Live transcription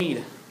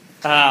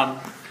Um,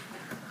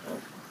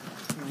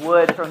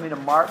 would throw me to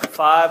Mark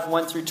 5,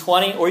 1 through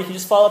 20, or you can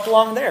just follow up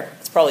along there.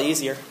 It's probably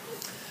easier.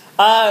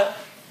 One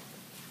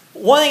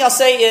thing I'll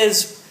say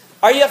is,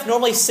 RUF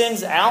normally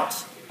sends out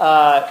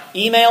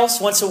emails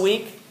once a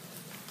week.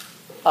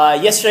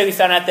 Yesterday we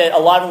found out that a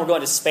lot of them were going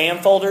to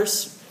spam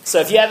folders. So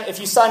if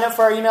you signed up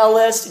for our email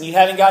list and you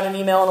haven't gotten an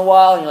email in a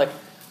while, and you're like,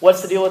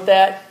 what's the deal with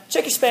that?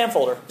 Check your spam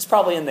folder. It's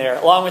probably in there,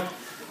 along with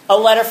a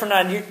letter from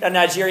a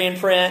Nigerian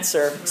prince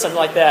or something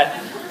like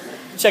that.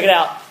 Check it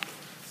out.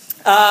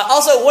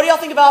 Also, what do y'all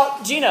think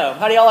about Gino?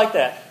 How do y'all like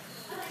that?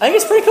 I think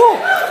it's pretty cool.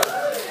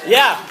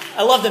 Yeah,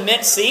 I love the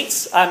mint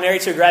seats. I'm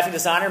married to a graphic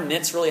designer.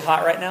 Mint's really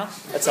hot right now.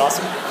 That's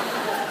awesome.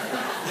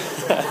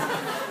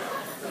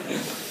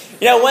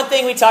 One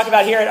thing we talk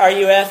about here at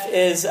RUF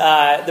is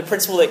the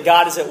principle that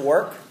God is at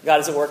work. God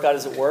is at work, God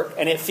is at work.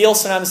 And it feels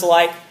sometimes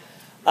like,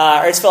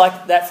 or it's felt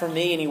like that for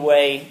me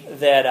anyway,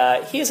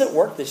 that He is at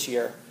work this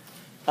year.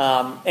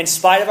 In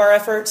spite of our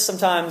efforts,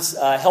 sometimes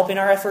helping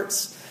our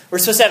efforts. We're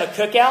supposed to have a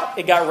cookout.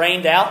 It got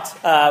rained out,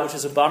 which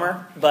is a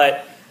bummer.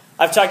 But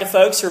I've talked to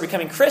folks who are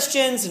becoming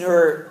Christians and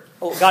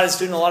God is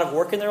doing a lot of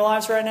work in their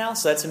lives right now,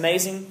 so that's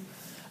amazing.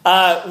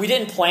 We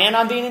didn't plan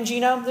on being in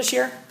Gino this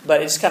year,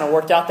 but it just kind of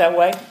worked out that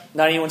way.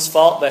 Not anyone's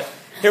fault, but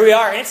here we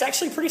are, and it's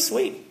actually pretty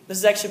sweet. This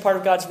is actually part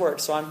of God's work,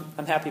 so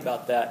I'm happy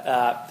about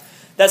that.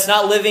 That's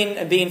not living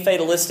and being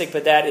fatalistic,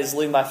 but that is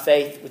living by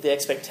faith with the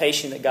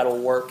expectation that God will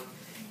work,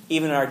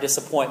 even in our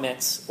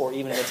disappointments or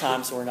even in the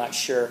times when we're not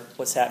sure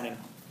what's happening.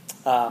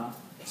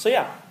 So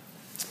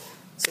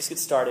let's get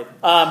started.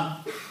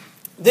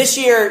 This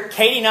year,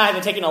 Katie and I have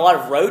been taking a lot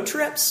of road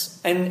trips,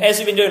 and as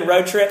we've been doing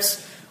road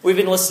trips, we've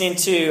been listening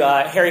to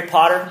Harry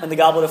Potter and the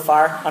Goblet of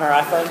Fire on our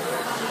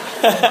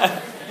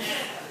iPhone.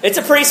 It's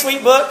a pretty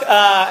sweet book.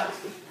 I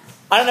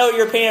don't know what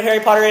your opinion of Harry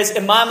Potter is.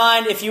 In my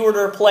mind, if you were to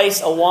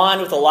replace a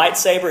wand with a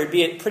lightsaber, it'd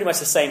be pretty much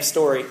the same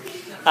story. So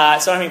I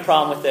don't have any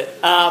problem with it.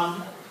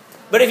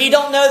 But if you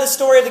don't know the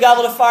story of the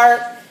Goblet of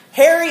Fire,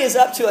 Harry is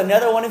up to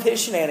another one of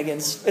his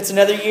shenanigans. It's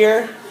another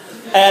year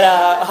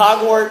at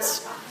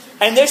Hogwarts.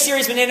 And this year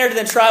he's been entered in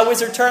the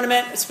Triwizard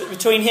Tournament. It's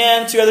between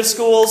him, two other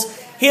schools.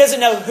 He doesn't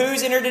know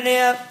who's entered him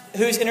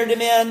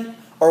in,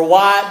 or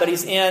why, but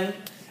he's in.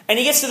 And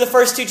he gets to the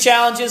first two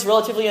challenges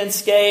relatively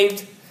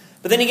unscathed.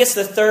 But then he gets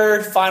to the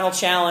third, final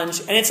challenge,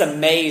 and it's a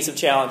maze of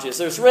challenges.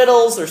 There's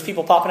riddles, there's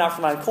people popping out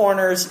from behind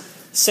corners,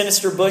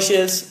 sinister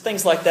bushes,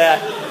 things like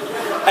that.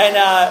 And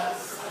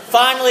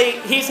finally,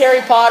 he's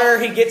Harry Potter.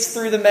 He gets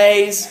through the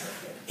maze.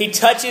 He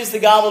touches the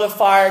Goblet of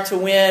Fire to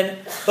win.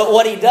 But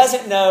what he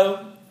doesn't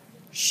know,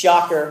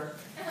 shocker,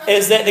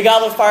 is that the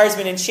Goblet of Fire has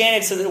been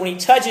enchanted so that when he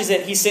touches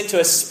it, he's sent to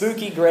a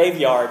spooky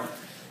graveyard.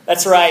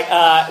 That's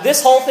right.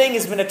 This whole thing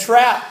has been a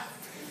trap.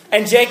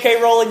 And J.K.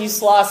 Rowling, you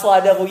sly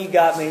devil, you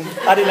got me.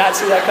 I did not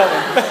see that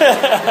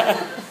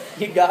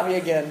coming. You got me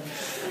again. And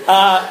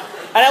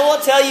I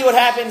won't tell you what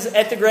happens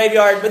at the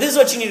graveyard, but this is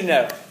what you need to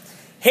know.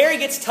 Harry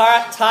gets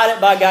tied up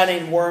by a guy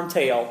named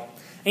Wormtail. And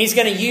he's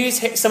going to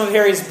use some of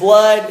Harry's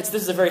blood. This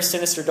is a very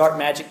sinister, dark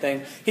magic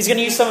thing. He's going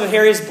to use some of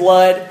Harry's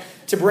blood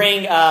to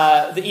bring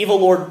the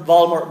evil Lord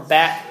Voldemort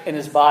back in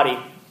his body.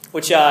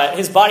 Which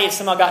his body had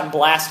somehow gotten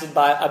blasted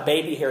by a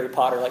baby Harry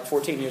Potter like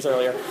 14 years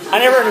earlier. I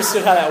never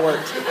understood how that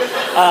worked.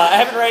 I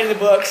haven't read any of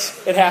the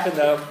books. It happened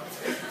though.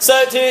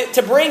 So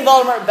to bring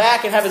Voldemort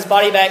back and have his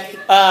body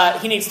back,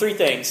 he needs three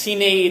things. He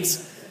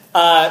needs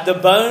the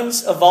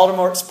bones of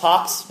Voldemort's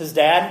pops, his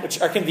dad,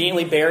 which are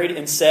conveniently buried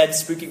in said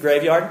spooky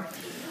graveyard.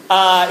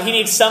 He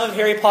needs some of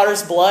Harry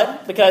Potter's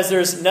blood, because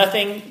there's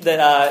nothing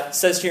that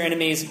says to your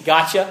enemies,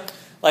 gotcha,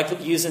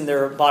 like using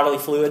their bodily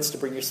fluids to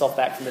bring yourself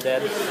back from the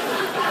dead.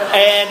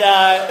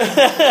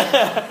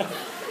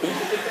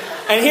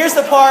 And here's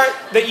the part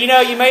that you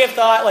may have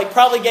thought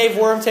probably gave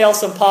Wormtail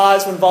some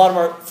pause when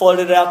Voldemort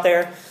floated it out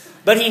there.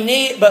 But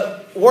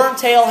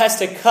Wormtail has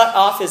to cut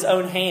off his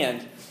own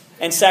hand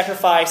and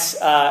sacrifice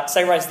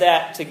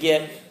that to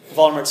get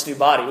Voldemort's new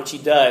body, which he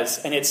does.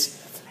 And it's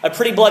a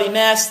pretty bloody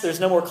mess. There's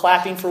no more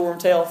clapping for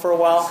Wormtail for a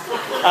while.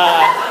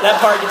 That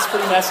part gets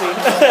pretty messy.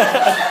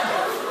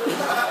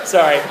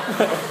 Sorry.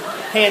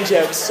 Hand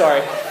jokes,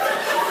 sorry.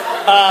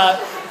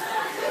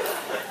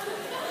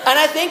 And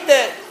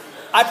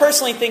I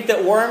personally think that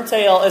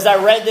Wormtail, as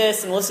I read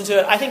this and listened to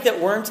it, I think that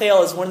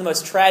Wormtail is one of the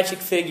most tragic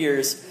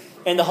figures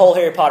in the whole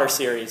Harry Potter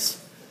series.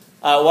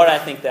 Why do I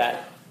think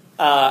that?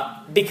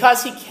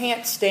 Because he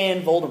can't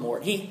stand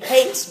Voldemort. He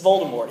hates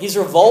Voldemort. He's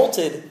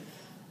revolted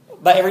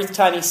by every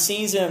time he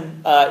sees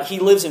him. He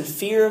lives in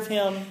fear of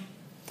him.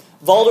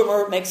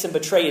 Voldemort makes him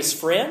betray his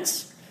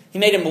friends. He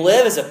made him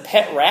live as a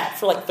pet rat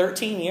for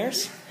 13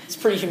 years. It's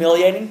pretty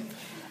humiliating.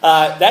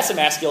 That's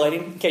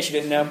emasculating, in case you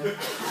didn't know.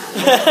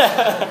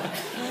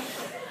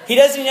 He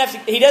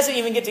doesn't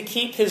even get to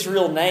keep his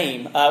real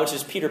name, which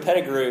is Peter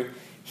Pettigrew.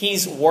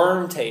 He's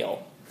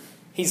Wormtail.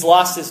 He's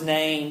lost his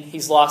name.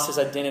 He's lost his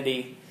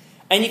identity.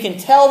 And you can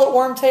tell that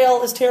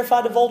Wormtail is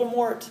terrified of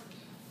Voldemort,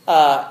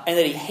 and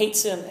that he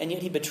hates him, and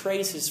yet he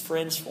betrays his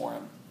friends for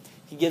him.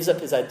 He gives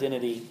up his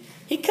identity.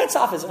 He cuts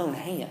off his own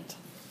hand.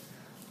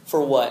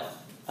 For what?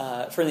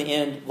 for in the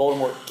end,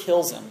 Voldemort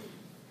kills him.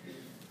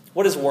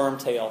 What is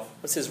Wormtail?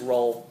 What's his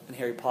role in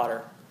Harry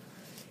Potter?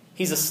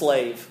 He's a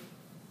slave.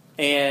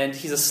 And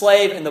he's a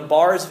slave, and the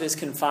bars of his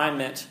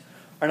confinement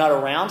are not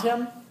around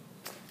him.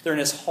 They're in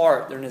his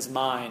heart. They're in his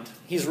mind.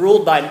 He's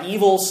ruled by an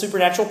evil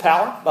supernatural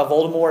power, by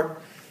Voldemort,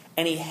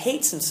 and he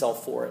hates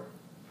himself for it.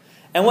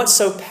 And what's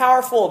so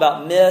powerful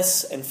about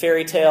myths and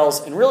fairy tales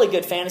and really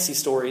good fantasy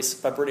stories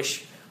by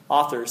British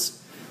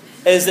authors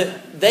is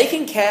that they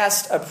can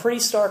cast a pretty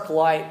stark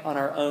light on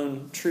our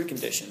own true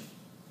condition.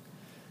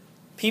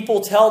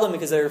 People tell them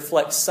because they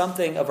reflect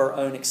something of our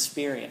own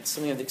experience,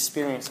 something of the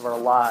experience of our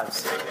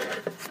lives.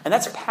 And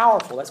that's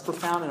powerful. That's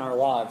profound in our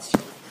lives.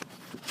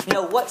 You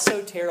know, what's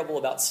so terrible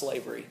about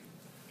slavery?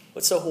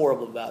 What's so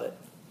horrible about it?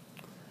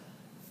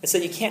 It's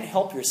that you can't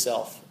help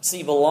yourself. So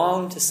you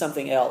belong to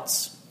something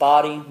else,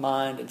 body,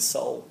 mind, and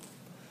soul.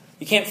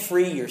 You can't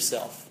free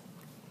yourself.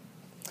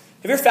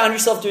 Have you ever found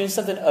yourself doing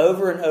something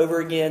over and over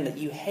again that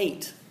you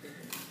hate,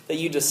 that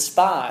you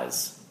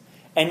despise,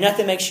 and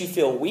nothing makes you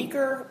feel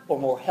weaker or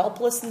more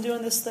helpless than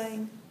doing this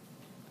thing?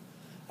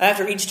 And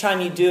after each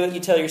time you do it,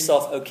 you tell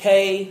yourself,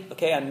 okay,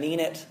 I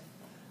mean it.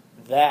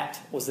 That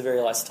was the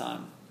very last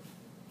time.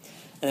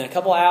 And then a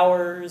couple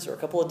hours or a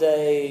couple of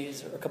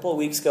days or a couple of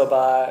weeks go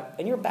by,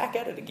 and you're back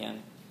at it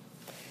again.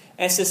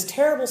 And it's this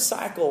terrible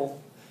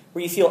cycle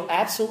where you feel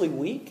absolutely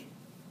weak,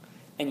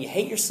 and you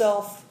hate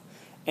yourself,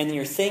 and then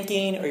your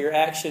thinking or your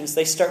actions,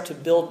 they start to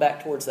build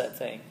back towards that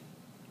thing,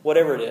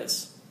 whatever it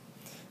is.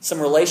 Some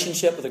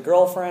relationship with a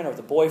girlfriend or with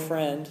a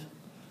boyfriend,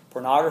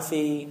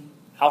 pornography,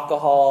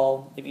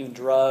 alcohol, maybe even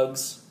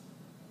drugs.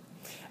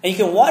 And you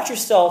can watch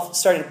yourself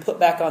starting to put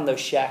back on those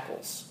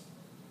shackles.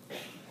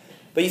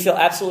 But you feel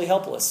absolutely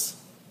helpless.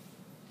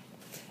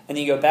 And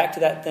then you go back to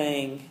that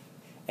thing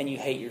and you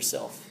hate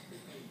yourself.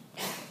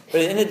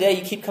 But at the end of the day,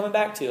 you keep coming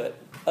back to it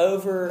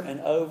over and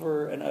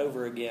over and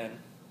over again.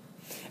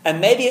 And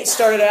maybe it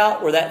started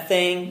out where that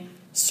thing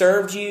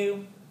served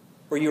you,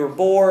 where you were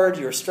bored,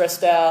 you were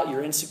stressed out, you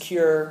were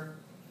insecure.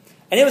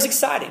 And it was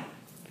exciting.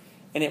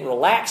 And it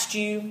relaxed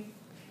you,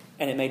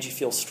 and it made you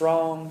feel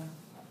strong.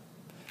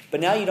 But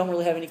now you don't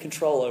really have any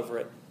control over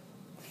it.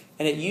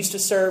 And it used to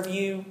serve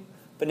you,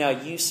 but now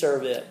you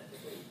serve it.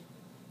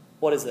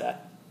 What is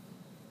that?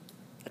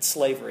 It's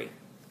slavery.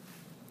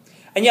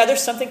 And yeah,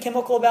 there's something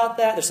chemical about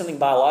that. There's something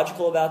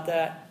biological about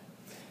that.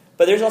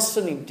 But there's also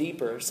something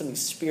deeper, something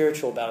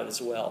spiritual about it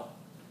as well.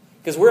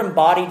 Because we're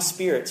embodied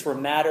spirits. We're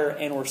matter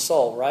and we're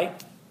soul,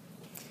 right?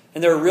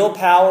 And there are real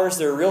powers,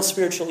 there are real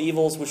spiritual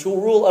evils which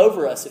will rule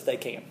over us if they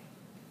can.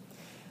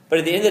 But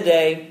at the end of the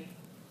day,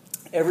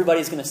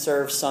 everybody's going to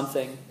serve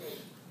something.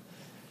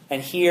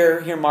 And here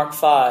in Mark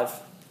 5,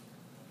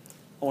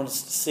 I want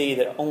us to see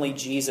that only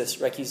Jesus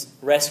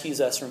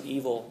rescues us from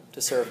evil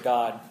to serve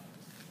God.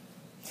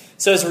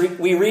 So as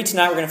we read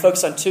tonight, we're going to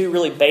focus on two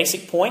really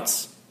basic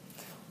points.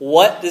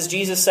 What does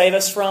Jesus save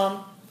us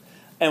from?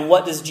 And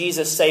what does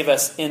Jesus save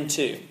us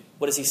into?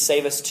 What does he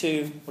save us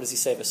to? What does he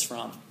save us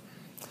from?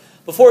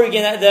 Before we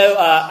begin that, though,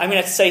 I'm going to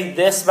have to say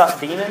this about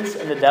demons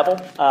and the devil.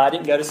 I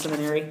didn't go to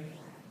seminary.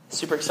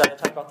 Super excited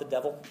to talk about the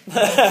devil.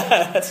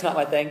 That's not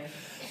my thing.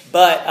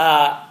 But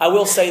I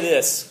will say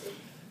this,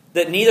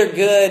 that neither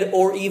good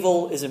or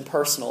evil is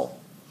impersonal.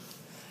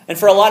 And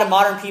for a lot of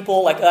modern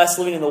people like us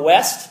living in the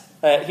West,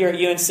 here at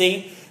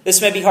UNC,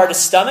 this may be hard to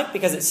stomach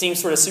because it seems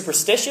sort of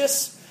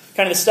superstitious.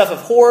 Kind of the stuff of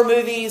horror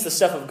movies, the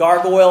stuff of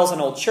gargoyles in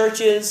old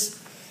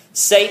churches.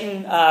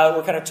 Satan,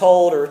 we're kind of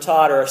told or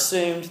taught or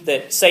assumed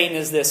that Satan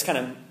is this kind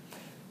of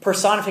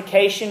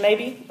personification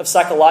maybe of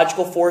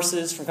psychological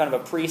forces from kind of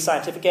a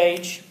pre-scientific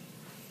age.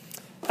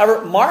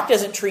 However, Mark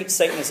doesn't treat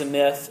Satan as a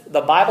myth.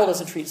 The Bible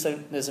doesn't treat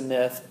Satan as a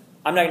myth.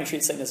 I'm not going to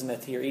treat Satan as a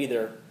myth here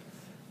either.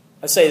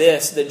 I say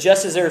this, that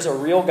just as there's a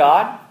real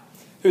God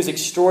who's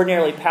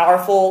extraordinarily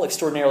powerful,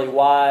 extraordinarily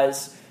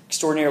wise,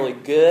 extraordinarily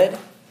good,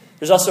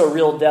 there's also a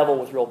real devil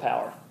with real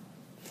power.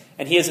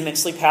 And he is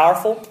immensely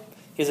powerful.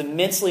 He is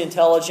immensely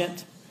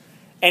intelligent.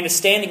 And to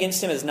stand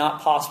against him is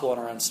not possible in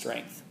our own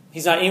strength.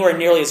 He's not anywhere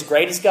nearly as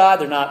great as God.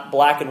 They're not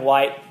black and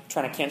white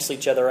trying to cancel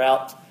each other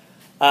out.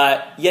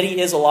 Yet he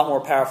is a lot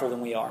more powerful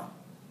than we are.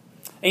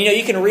 And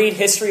you can read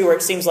history where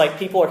it seems like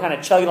people are kind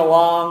of chugging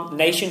along.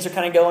 Nations are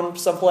kind of going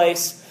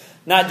someplace,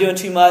 not doing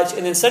too much.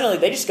 And then suddenly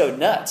they just go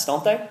nuts,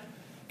 don't they?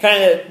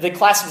 Kind of the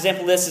classic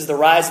example of this is the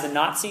rise of the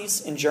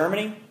Nazis in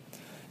Germany.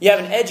 You have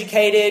an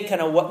educated,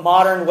 kind of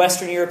modern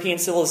Western European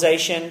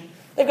civilization.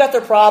 They've got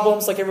their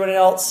problems like everyone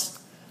else.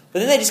 But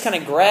then they just kind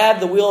of grab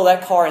the wheel of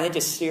that car and they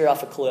just steer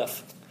off a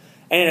cliff.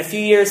 And in a few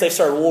years, they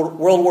started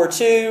World War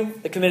II.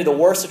 They committed the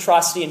worst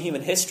atrocity in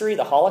human history,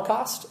 the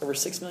Holocaust. Over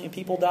 6 million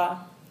people die.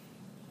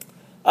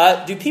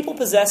 Do people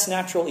possess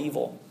natural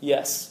evil?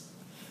 Yes.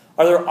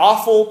 Are there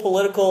awful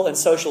political and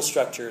social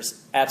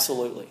structures?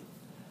 Absolutely.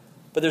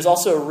 But there's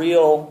also a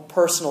real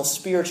personal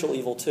spiritual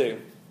evil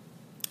too.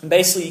 And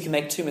basically, you can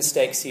make two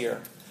mistakes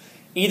here.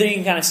 Either you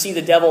can kind of see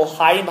the devil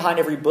hiding behind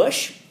every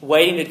bush,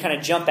 waiting to kind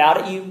of jump out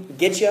at you,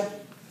 get you.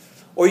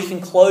 Or you can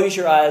close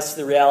your eyes to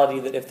the reality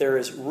that if there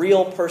is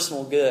real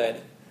personal good,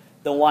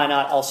 then why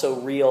not also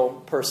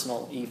real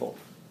personal evil?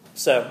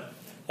 So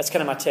that's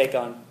kind of my take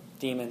on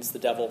demons, the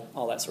devil,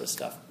 all that sort of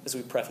stuff as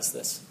we preface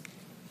this.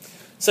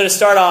 So to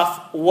start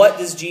off, what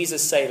does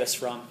Jesus save us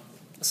from?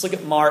 Let's look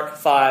at Mark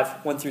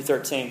 5, 1 through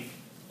 13.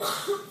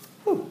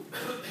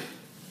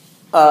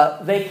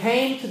 They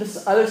came to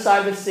the other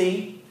side of the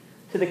sea,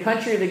 to the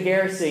country of the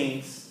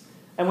Gerasenes.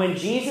 And when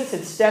Jesus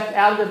had stepped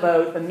out of the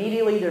boat,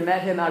 immediately there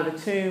met him out of the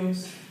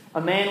tombs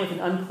a man with an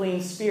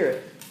unclean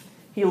spirit.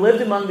 He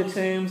lived among the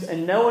tombs,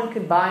 and no one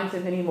could bind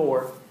him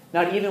anymore,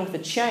 not even with a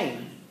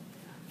chain.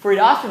 For he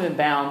had often been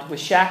bound with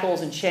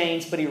shackles and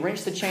chains, but he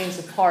wrenched the chains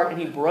apart, and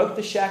he broke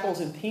the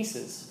shackles in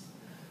pieces.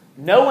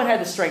 No one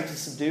had the strength to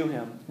subdue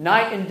him.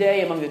 Night and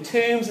day among the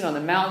tombs and on the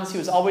mountains, he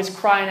was always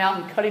crying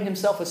out and cutting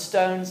himself with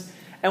stones.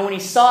 And when he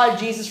saw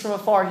Jesus from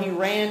afar, he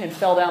ran and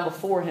fell down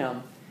before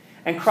him.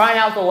 And crying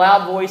out with a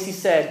loud voice, he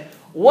said,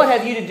 "What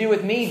have you to do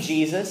with me,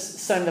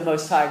 Jesus, Son of the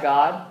Most High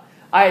God?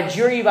 I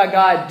adjure you by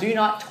God, do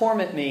not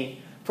torment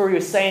me." For he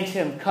was saying to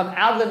him, "Come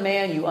out of the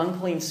man, you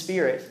unclean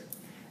spirit."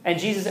 And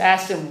Jesus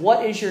asked him,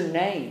 "What is your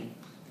name?"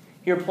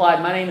 He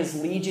replied, "My name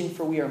is Legion,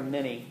 for we are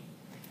many."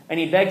 And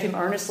he begged him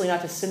earnestly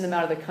not to send them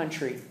out of the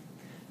country.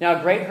 Now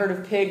a great herd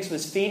of pigs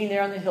was feeding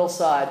there on the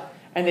hillside,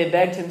 and they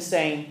begged him,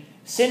 saying,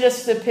 "Send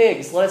us to the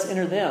pigs, let us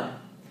enter them."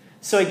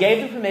 So he gave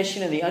them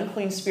permission, and the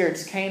unclean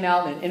spirits came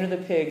out and entered the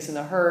pigs, and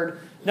the herd,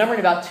 numbering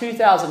about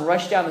 2,000,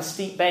 rushed down the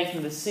steep bank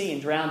into the sea and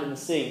drowned in the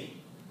sea.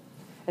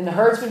 And the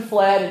herdsmen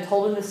fled and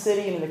told in the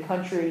city and in the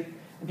country,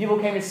 and people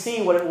came to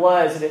see what it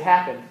was that had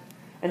happened.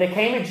 And they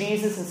came to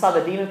Jesus and saw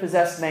the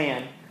demon-possessed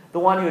man, the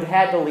one who had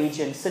had the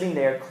legion, sitting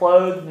there,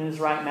 clothed in his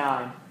right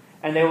mind.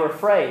 And they were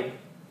afraid.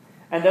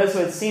 And those who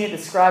had seen it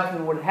described to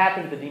them what had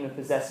happened to the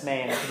demon-possessed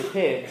man and to the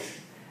pigs.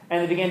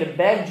 And they began to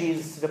beg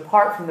Jesus to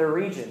depart from their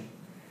region.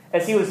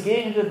 As he was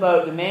getting into the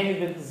boat, the man who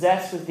had been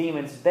possessed with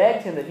demons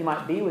begged him that he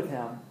might be with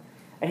him.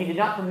 And he did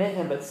not permit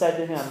him, but said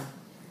to him,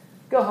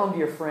 "Go home to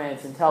your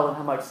friends and tell them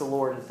how much the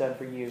Lord has done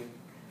for you,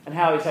 and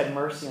how he's had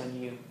mercy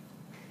on you."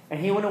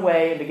 And he went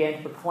away and began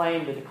to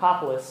proclaim to the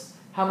Decapolis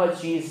how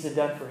much Jesus had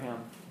done for him.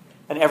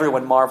 And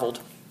everyone marveled.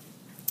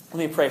 Let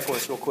me pray for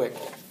us real quick.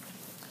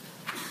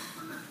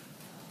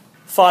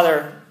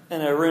 Father,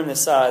 in a room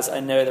this size,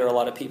 I know there are a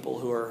lot of people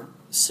who are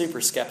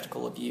super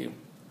skeptical of you.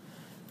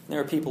 There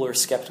are people who are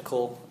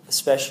skeptical,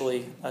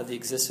 especially of the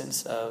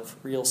existence of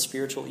real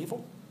spiritual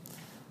evil,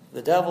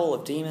 the devil,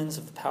 of demons,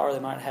 of the power they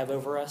might have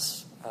over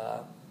us.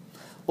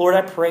 Lord,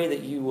 I pray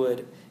that you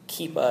would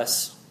keep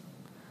us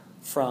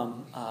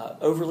from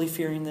overly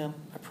fearing them.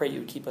 I pray you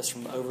would keep us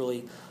from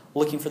overly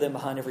looking for them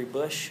behind every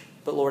bush.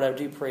 But Lord, I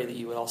do pray that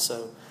you would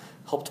also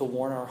help to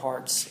warn our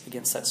hearts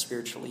against that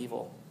spiritual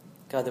evil.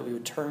 God, that we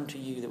would turn to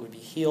you, that we would be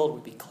healed,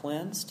 would be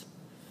cleansed.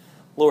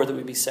 Lord, that we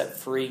would be set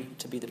free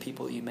to be the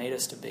people that you made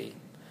us to be.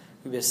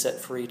 We would be set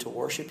free to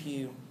worship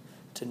you,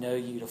 to know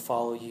you, to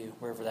follow you,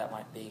 wherever that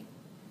might be.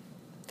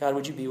 God,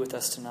 would you be with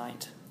us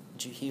tonight?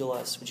 Would you heal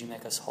us? Would you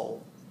make us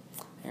whole?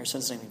 In your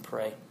Son's name we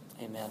pray.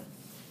 Amen.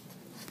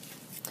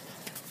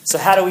 So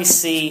how do we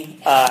see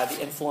the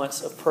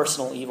influence of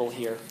personal evil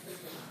here?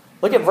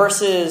 Look at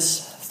verses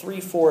 3,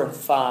 4, and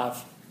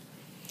 5.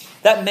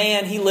 That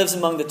man, he lives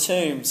among the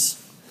tombs.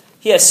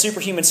 He has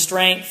superhuman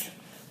strength,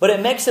 but it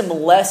makes him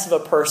less of a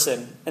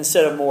person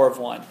instead of more of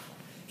one.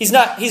 He's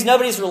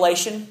nobody's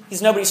relation.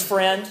 He's nobody's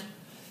friend.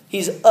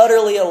 He's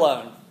utterly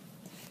alone.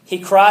 He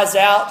cries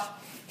out.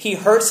 He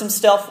hurts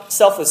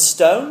himself with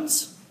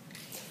stones.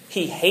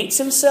 He hates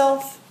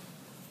himself.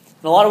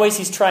 In a lot of ways,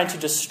 he's trying to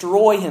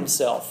destroy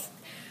himself.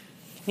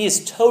 He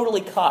is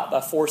totally caught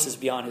by forces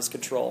beyond his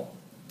control.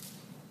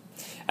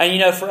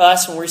 And for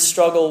us, when we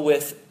struggle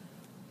with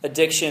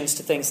addictions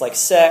to things like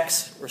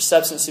sex or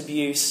substance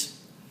abuse,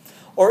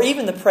 or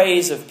even the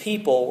praise of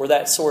people, where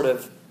that sort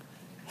of,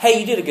 "Hey,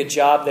 you did a good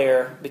job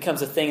there,"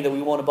 becomes a thing that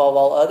we want above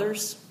all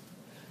others.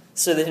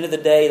 So at the end of the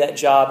day, that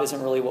job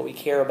isn't really what we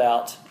care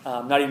about,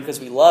 not even because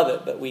we love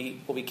it, but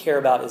what we care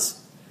about is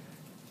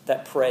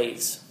that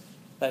praise,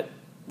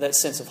 that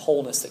sense of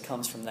wholeness that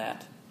comes from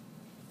that.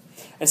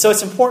 And so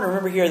it's important to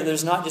remember here that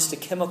there's not just a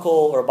chemical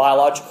or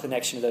biological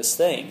connection to those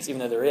things, even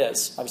though there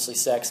is. Obviously,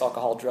 sex,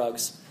 alcohol,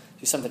 drugs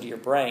do something to your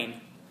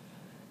brain.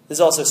 There's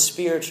also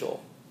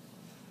spiritual.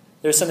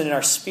 There's something in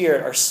our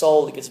spirit, our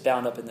soul, that gets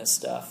bound up in this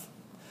stuff.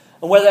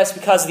 And whether that's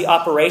because of the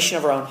operation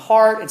of our own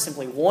heart and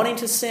simply wanting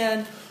to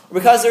sin, or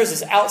because there's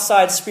this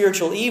outside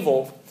spiritual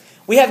evil,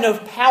 we have no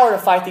power to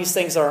fight these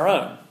things on our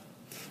own.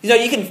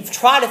 You can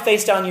try to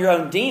face down your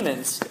own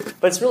demons,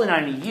 but it's really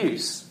not any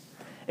use.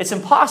 It's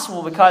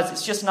impossible because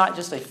it's just not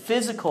just a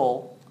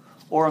physical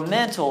or a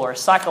mental or a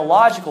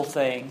psychological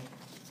thing.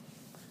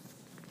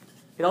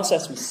 It also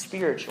has to be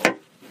spiritual.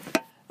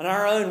 On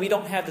our own, we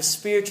don't have the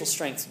spiritual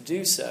strength to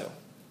do so.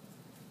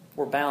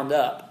 We're bound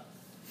up.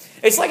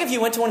 It's like if you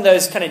went to one of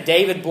those kind of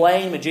David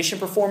Blaine magician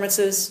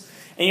performances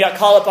and you got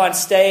called up on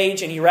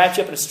stage and he wrapped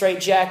you up in a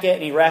straitjacket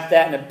and he wrapped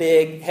that in a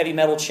big heavy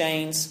metal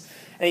chains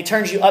and he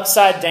turns you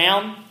upside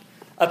down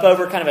up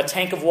over kind of a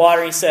tank of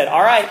water and he said,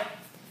 "All right,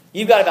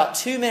 you've got about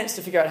 2 minutes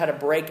to figure out how to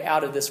break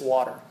out of this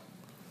water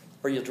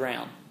or you'll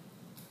drown."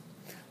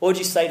 What would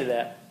you say to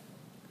that?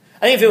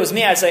 I think if it was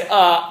me, I'd say,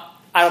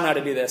 I don't know how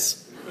to do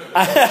this.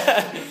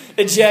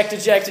 Eject.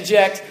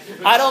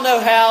 I don't know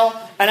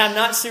how, and I'm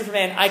not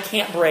Superman. I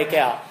can't break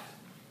out.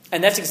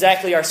 And that's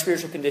exactly our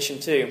spiritual condition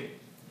too.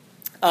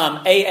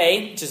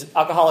 AA, which is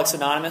Alcoholics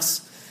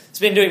Anonymous, it's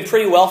been doing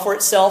pretty well for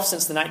itself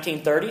since the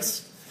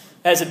 1930s.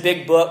 It has a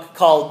big book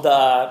called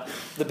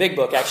The Big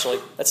Book, actually.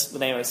 That's the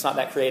name of it. It's not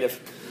that creative.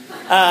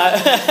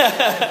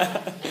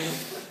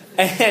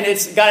 And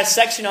it's got a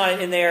section on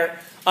it in there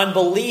on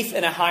belief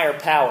in a higher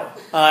power.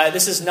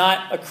 This is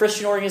not a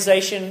Christian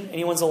organization.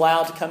 Anyone's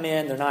allowed to come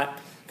in. They're not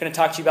going to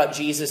talk to you about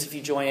Jesus if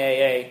you join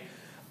AA.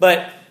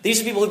 But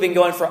these are people who've been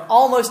going for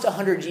almost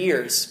 100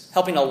 years,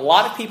 helping a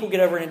lot of people get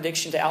over an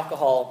addiction to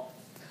alcohol.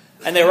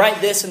 And they write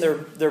this in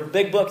their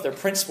big book, their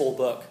principle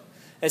book.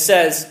 It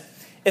says,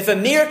 if a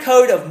mere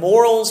code of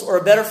morals or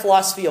a better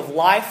philosophy of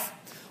life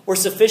were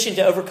sufficient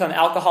to overcome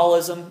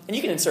alcoholism, and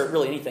you can insert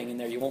really anything in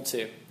there you want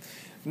to,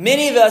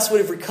 many of us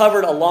would have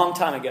recovered a long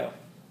time ago.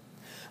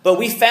 But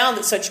we found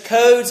that such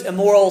codes and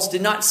morals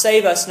did not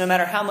save us no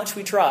matter how much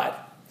we tried.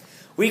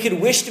 We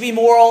could wish to be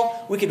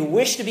moral. We could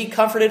wish to be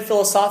comforted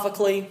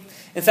philosophically.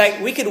 In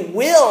fact, we could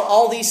will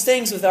all these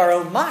things with our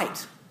own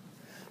might.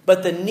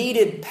 But the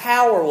needed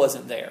power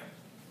wasn't there.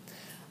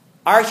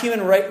 Our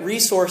human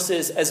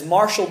resources, as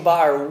marshaled by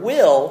our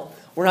will,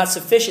 were not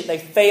sufficient. They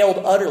failed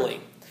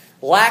utterly.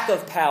 Lack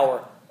of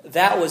power,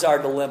 that was our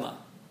dilemma.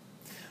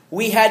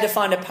 We had to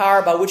find a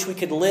power by which we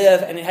could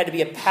live, and it had to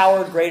be a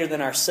power greater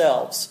than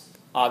ourselves.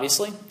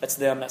 Obviously, that's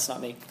them, that's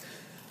not me.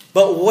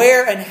 But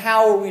where and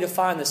how are we to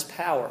find this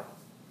power?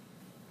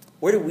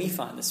 Where do we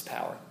find this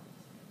power?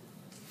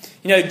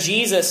 You know,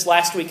 Jesus,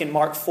 last week in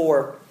Mark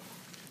 4,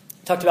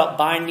 talked about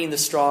binding the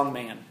strong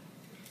man.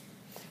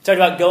 He talked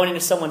about going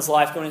into someone's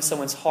life, going into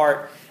someone's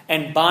heart,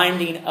 and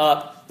binding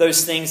up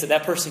those things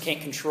that person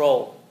can't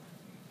control.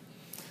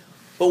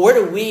 But where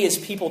do we as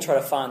people try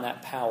to find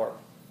that power?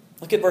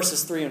 Look at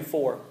verses 3 and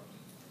 4.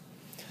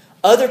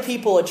 Other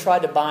people had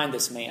tried to bind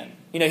this man.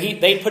 You know,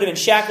 they put him in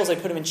shackles, they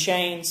put him in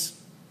chains.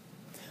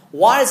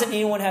 Why doesn't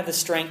anyone have the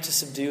strength to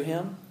subdue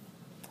him?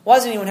 Why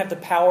doesn't anyone have the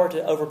power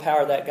to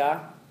overpower that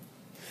guy?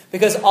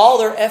 Because all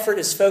their effort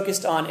is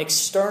focused on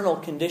external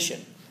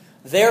condition,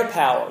 their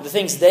power, the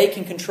things they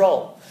can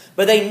control.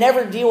 But they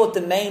never deal with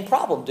the main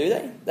problem, do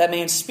they? That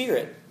man's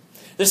spirit.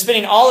 They're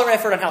spending all their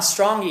effort on how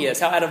strong he is,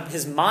 how out of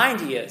his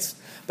mind he is.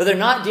 But they're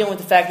not dealing with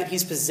the fact that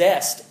he's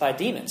possessed by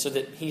demons, so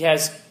that he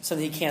has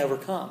something he can't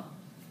overcome.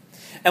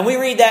 And we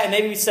read that and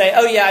maybe we say,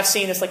 oh yeah, I've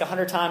seen this like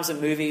 100 times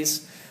in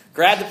movies.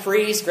 Grab the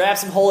priest, grab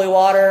some holy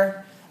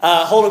water,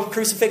 hold a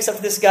crucifix up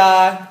to this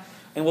guy,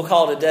 and we'll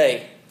call it a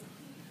day.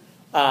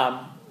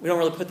 We don't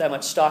really put that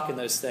much stock in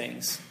those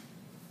things.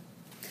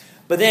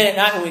 But then at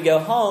night when we go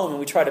home and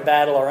we try to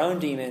battle our own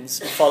demons,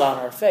 we fall down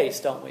on our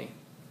face, don't we? We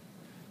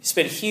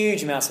spend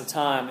huge amounts of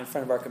time in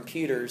front of our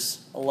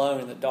computers,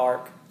 alone in the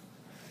dark.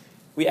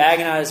 We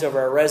agonize over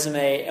our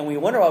resume, and we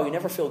wonder why we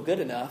never feel good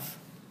enough,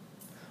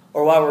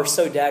 or why we're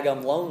so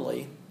daggum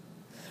lonely.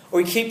 Or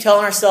we keep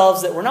telling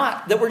ourselves that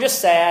we're just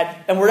sad,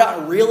 and we're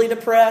not really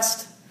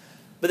depressed,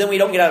 but then we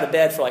don't get out of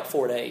bed for like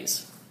 4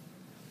 days.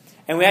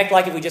 And we act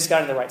like if we just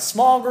got in the right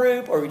small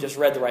group, or we just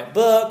read the right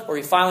book, or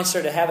we finally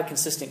started to have a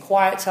consistent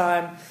quiet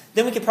time,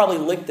 then we could probably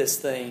lick this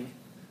thing.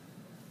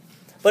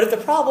 But if the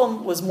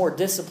problem was more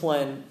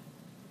discipline,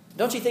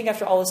 don't you think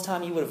after all this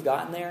time you would have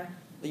gotten there?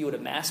 That you would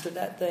have mastered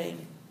that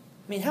thing?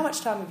 I mean, how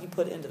much time have you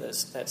put into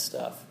that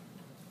stuff?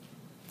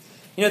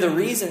 You know, the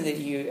reason that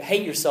you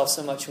hate yourself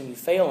so much when you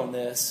fail in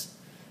this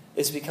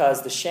is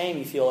because the shame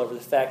you feel over the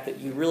fact that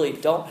you really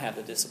don't have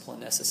the discipline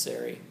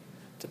necessary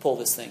to pull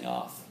this thing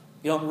off.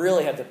 You don't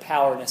really have the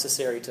power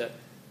necessary to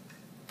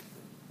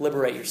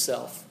liberate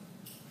yourself.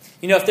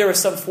 You know, if there was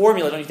some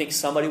formula, don't you think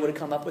somebody would have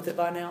come up with it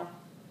by now?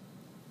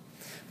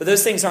 But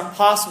those things aren't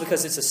possible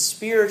because it's a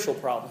spiritual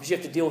problem, because you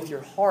have to deal with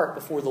your heart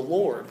before the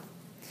Lord.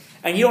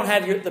 And you don't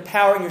have the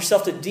power in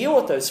yourself to deal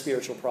with those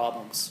spiritual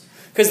problems.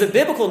 Because the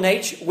biblical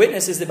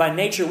witness is that by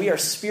nature we are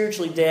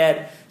spiritually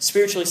dead,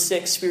 spiritually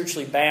sick,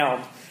 spiritually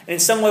bound. And in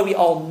some way we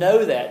all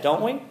know that,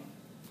 don't we?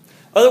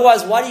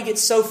 Otherwise, why do you get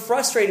so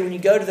frustrated when you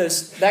go to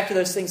back to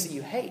those things that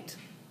you hate?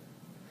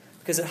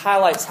 Because it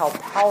highlights how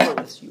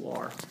powerless you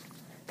are.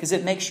 Because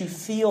it makes you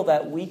feel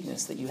that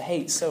weakness that you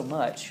hate so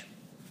much.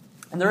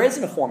 And there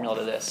isn't a formula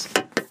to this.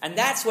 And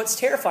that's what's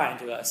terrifying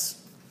to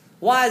us.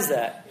 Why is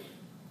that?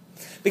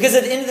 Because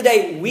at the end of the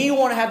day, we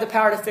want to have the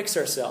power to fix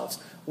ourselves.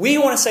 We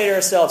want to say to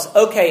ourselves,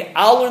 okay,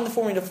 I'll learn the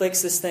formula to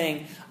fix this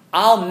thing.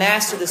 I'll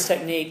master this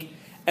technique.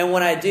 And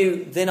when I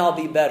do, then I'll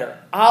be better.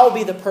 I'll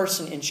be the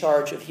person in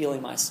charge of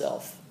healing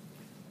myself.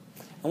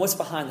 And what's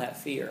behind that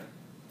fear?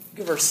 Look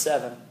at verse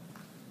 7.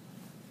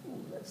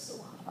 Ooh, that's so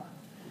high.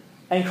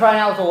 And crying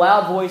out with a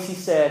loud voice, he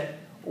said,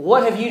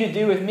 "What have you to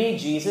do with me,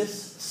 Jesus,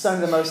 Son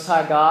of the Most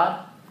High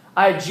God?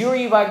 I adjure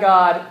you by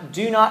God,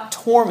 do not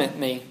torment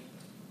me."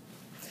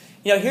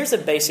 You know, here's a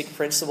basic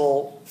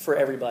principle for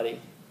everybody.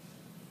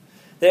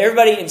 That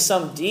everybody in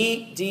some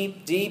deep,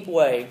 deep, deep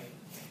way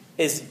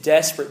is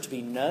desperate to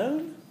be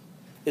known,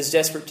 is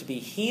desperate to be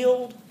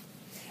healed,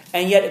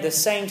 and yet at the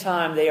same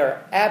time they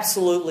are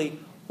absolutely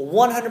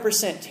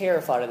 100%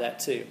 terrified of that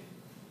too.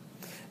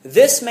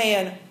 This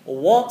man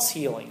wants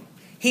healing.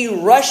 He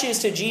rushes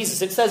to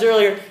Jesus. It says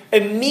earlier,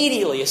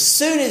 immediately, as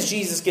soon as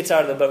Jesus gets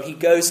out of the boat, he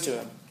goes to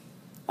him.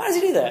 Why does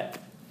he do that?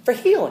 For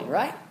healing,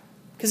 right?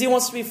 Because he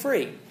wants to be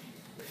free.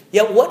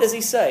 Yet what does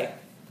he say?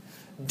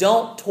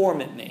 Don't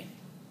torment me.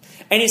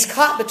 And he's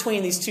caught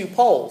between these two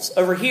poles.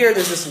 Over here,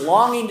 there's this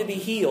longing to be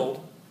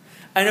healed.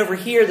 And over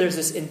here, there's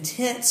this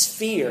intense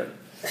fear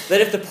that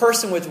if the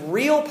person with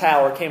real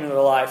power came into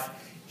their life,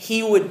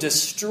 he would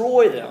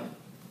destroy them.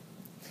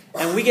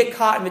 And we get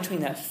caught in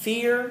between that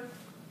fear.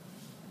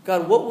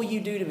 God, what will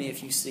you do to me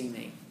if you see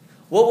me?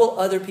 What will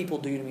other people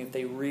do to me if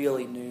they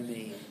really knew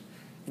me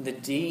in the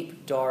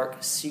deep, dark,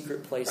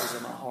 secret places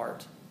of my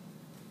heart?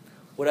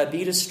 Would I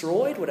be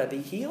destroyed? Would I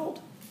be healed?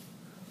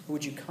 Or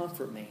would you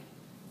comfort me?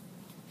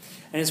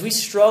 And as we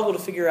struggle to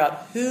figure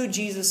out who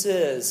Jesus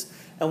is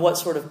and what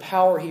sort of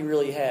power he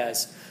really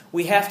has,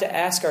 we have to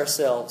ask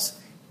ourselves,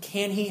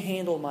 can he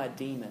handle my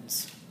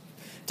demons?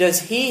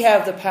 Does he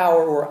have the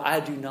power or I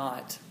do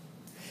not?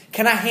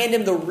 Can I hand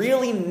him the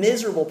really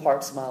miserable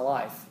parts of my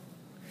life?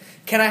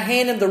 Can I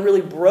hand him the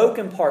really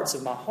broken parts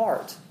of my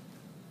heart?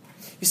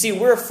 You see,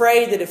 we're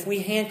afraid that if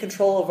we hand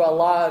control of our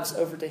lives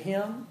over to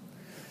him,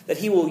 that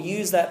he will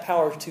use that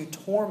power to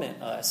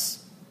torment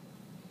us,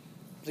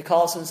 to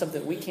call us into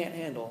something we can't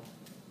handle,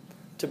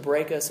 to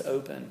break us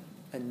open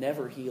and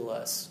never heal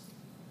us.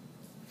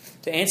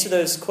 To answer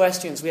those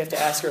questions, we have to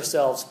ask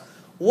ourselves,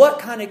 what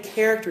kind of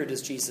character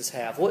does Jesus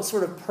have? What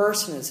sort of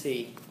person is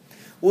he?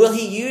 Will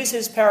he use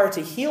his power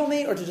to heal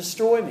me or to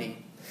destroy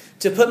me?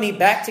 To put me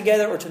back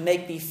together or to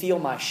make me feel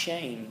my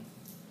shame?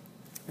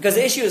 Because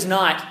the issue is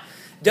not,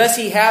 does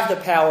he have the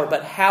power,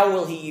 but how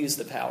will he use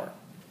the power?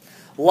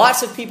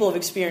 Lots of people have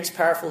experienced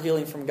powerful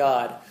healing from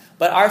God,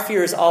 but our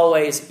fear is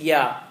always,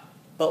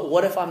 but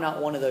what if I'm not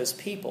one of those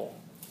people?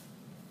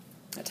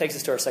 That takes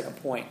us to our second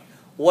point.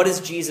 What does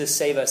Jesus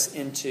save us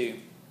into?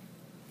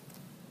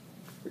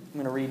 I'm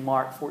going to read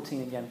Mark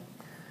 14 again.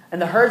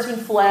 And the herdsmen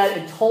fled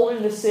and told it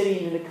in the city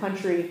and in the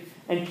country,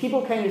 and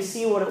people came to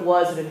see what it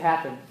was that had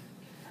happened.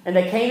 And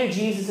they came to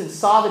Jesus and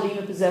saw the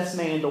demon-possessed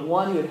man, the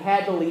one who had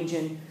had the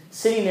legion,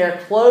 sitting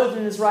there clothed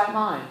in his right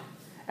mind.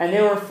 And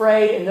they were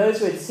afraid, and those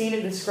who had seen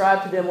it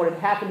described to them what had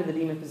happened to the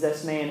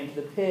demon-possessed man and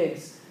to the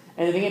pigs.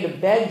 And they began to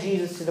beg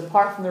Jesus to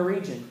depart from the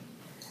region.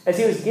 As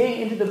he was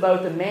getting into the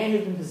boat, the man who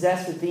had been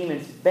possessed with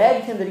demons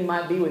begged him that he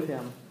might be with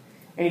him.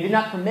 And he did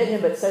not permit him,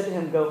 but said to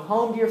him, "Go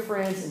home to your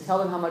friends and tell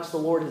them how much the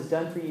Lord has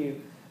done for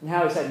you and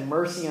how he's had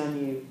mercy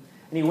on you."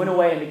 And he went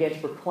away and began to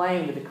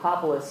proclaim to the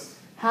Decapolis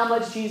how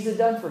much Jesus had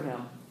done for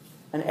him.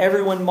 And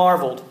everyone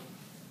marveled.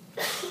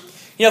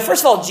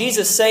 First of all,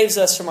 Jesus saves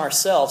us from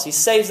ourselves. He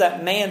saves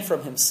that man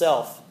from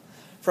himself,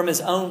 from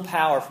his own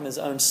power, from his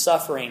own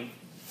suffering.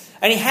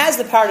 And he has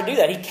the power to do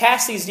that. He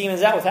casts these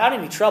demons out without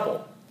any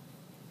trouble.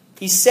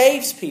 He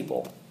saves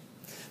people.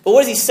 But what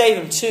does he save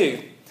them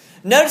to?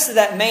 Notice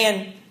that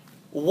man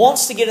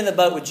wants to get in the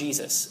boat with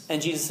Jesus.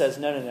 And Jesus says,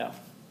 no,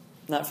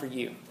 not for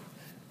you.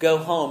 Go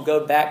home.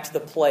 Go back to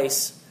the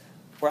place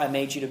where I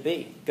made you to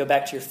be. Go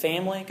back to your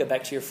family. Go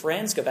back to your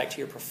friends. Go back to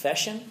your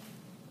profession.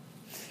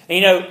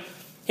 And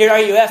here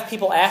at RUF,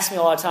 people ask me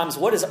a lot of times,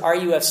 what does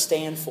RUF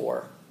stand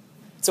for?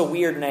 It's a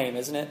weird name,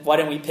 isn't it? Why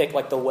didn't we pick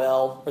like the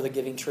well or the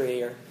giving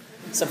tree or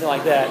something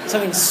like that?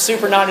 Something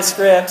super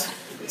nondescript,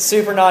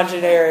 super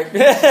non-generic.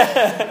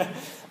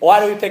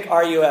 Why do we pick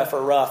RUF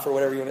or rough or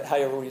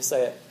however you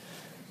say it?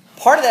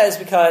 Part of that is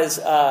because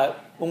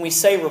when we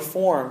say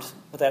reformed,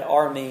 what that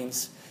R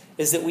means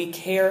is that we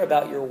care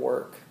about your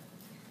work,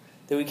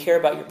 that we care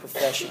about your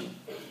profession.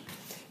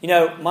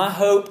 My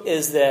hope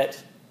is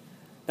that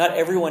not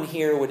everyone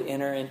here would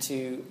enter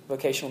into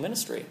vocational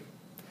ministry,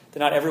 that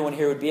not everyone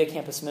here would be a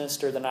campus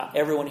minister, that not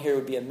everyone here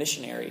would be a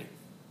missionary.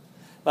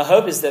 My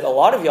hope is that a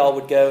lot of y'all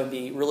would go and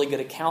be really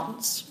good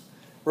accountants,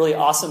 really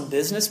awesome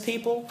business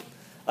people,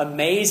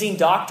 amazing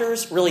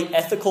doctors, really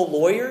ethical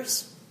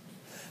lawyers.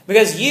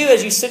 Because you,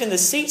 as you sit in the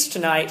seats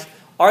tonight,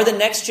 are the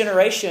next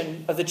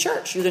generation of the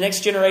church. You're the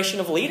next generation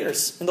of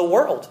leaders in the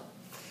world.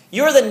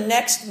 You're the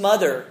next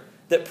mother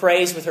that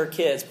prays with her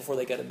kids before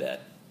they go to bed.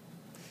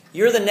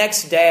 You're the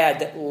next dad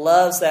that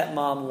loves that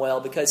mom well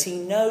because he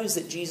knows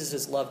that Jesus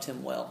has loved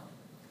him well.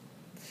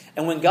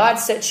 And when God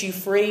sets you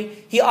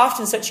free, he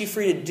often sets you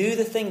free to do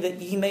the thing that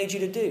he made you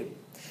to do.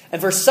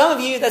 And for some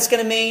of you, that's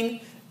going to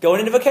mean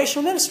going into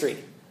vocational ministry,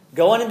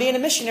 going and being a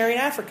missionary in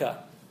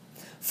Africa.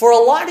 For a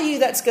lot of you,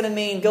 that's going to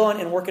mean going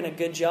and working a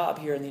good job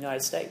here in the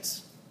United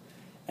States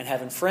and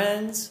having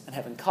friends and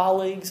having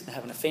colleagues and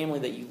having a family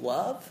that you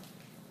love.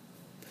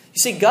 You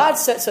see, God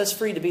sets us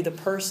free to be the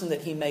person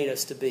that he made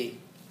us to be.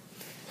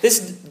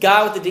 This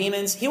guy with the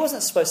demons, he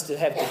wasn't supposed to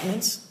have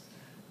demons.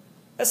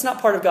 That's not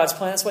part of God's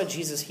plan. That's why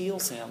Jesus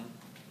heals him.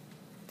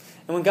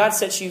 And when God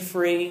sets you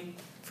free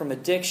from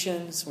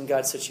addictions, when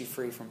God sets you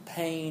free from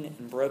pain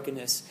and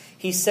brokenness,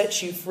 he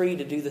sets you free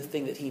to do the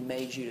thing that he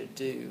made you to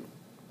do.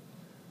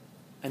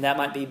 And that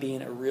might be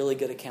being a really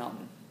good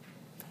accountant.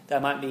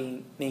 That might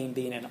mean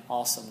being an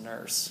awesome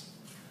nurse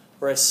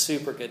or a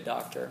super good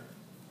doctor.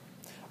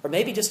 Or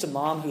maybe just a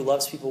mom who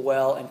loves people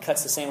well and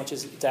cuts the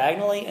sandwiches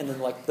diagonally and then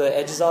like the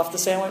edges off the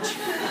sandwich.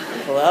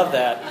 I love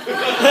that.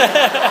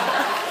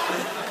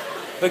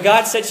 But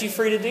God sets you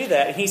free to do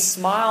that. And He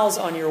smiles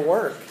on your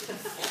work.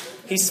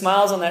 He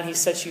smiles on that and He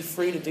sets you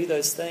free to do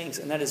those things.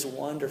 And that is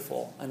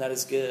wonderful and that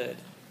is good.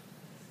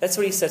 That's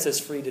what He sets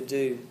us free to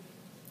do.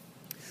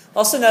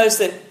 Also notice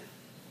that,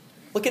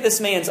 look at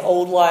this man's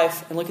old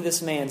life and look at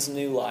this man's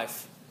new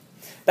life.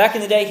 Back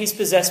in the day, he's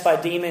possessed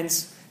by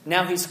demons.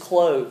 Now he's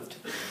clothed.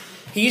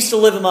 He used to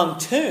live among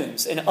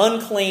tombs and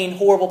unclean,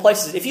 horrible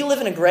places. If you live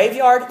in a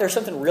graveyard, there's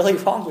something really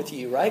wrong with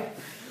you, right?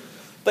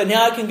 But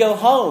now he can go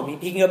home.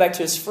 He can go back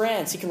to his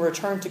friends. He can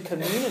return to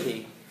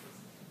community.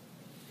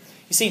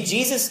 You see,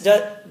 Jesus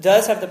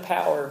does have the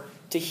power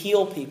to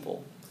heal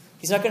people.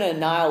 He's not going to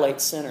annihilate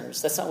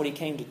sinners. That's not what He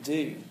came to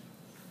do.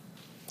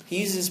 He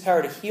uses His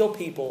power to heal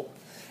people.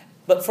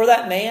 But for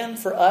that man,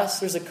 for us,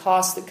 there's a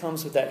cost that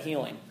comes with that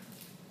healing.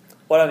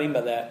 What do I mean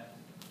by that?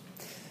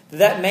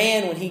 That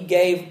man, when he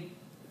gave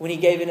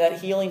into that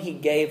healing, he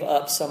gave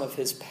up some of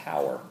his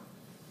power.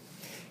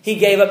 He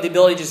gave up the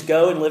ability to just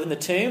go and live in the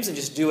tombs and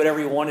just do whatever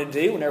he wanted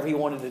to do whenever he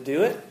wanted to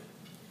do it.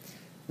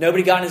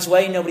 Nobody got in his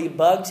way. Nobody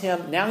bugged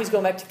him. Now he's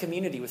going back to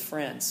community with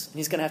friends. And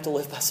he's going to have to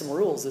live by some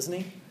rules, isn't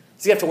he?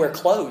 He's going to have to wear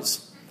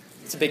clothes.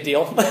 It's a big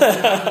deal.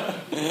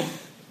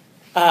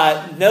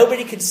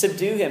 Nobody could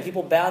subdue him.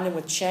 People bound him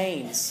with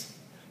chains.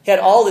 He had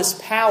all this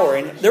power.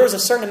 And there was a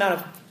certain amount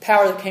of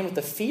power that came with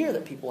the fear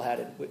that people had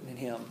in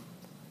him.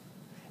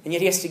 And yet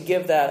he has to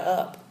give that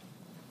up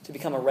to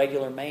become a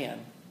regular man,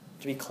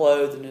 to be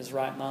clothed in his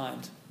right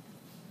mind.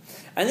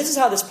 And this is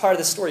how this part of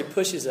the story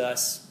pushes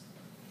us,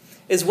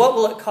 is what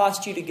will it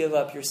cost you to give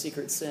up your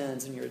secret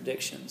sins and your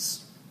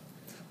addictions?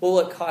 What will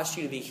it cost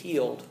you to be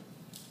healed?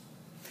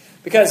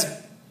 Because,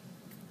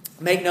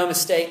 make no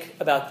mistake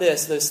about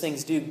this, those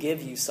things do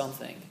give you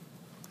something.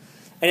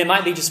 And it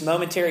might be just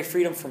momentary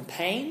freedom from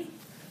pain,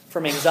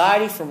 from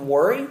anxiety, from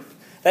worry.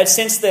 That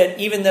sense that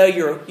even though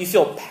you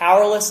feel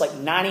powerless like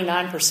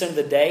 99% of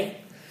the day,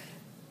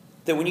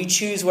 that when you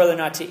choose whether or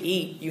not to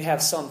eat, you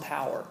have some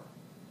power.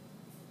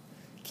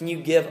 Can you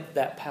give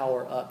that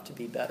power up to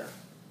be better?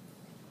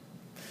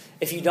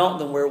 If you don't,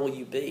 then where will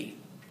you be?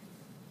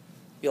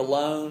 Be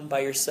alone by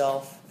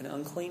yourself in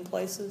unclean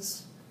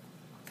places?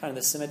 Kind of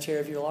the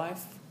cemetery of your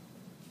life?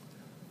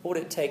 What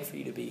would it take for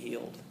you to be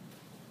healed?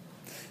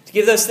 To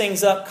give those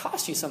things up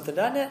costs you something,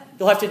 doesn't it?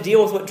 You'll have to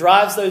deal with what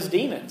drives those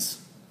demons.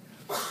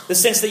 The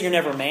sense that you're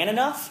never man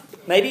enough,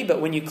 maybe,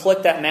 but when you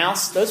click that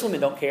mouse, those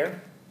women don't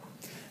care.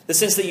 The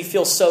sense that you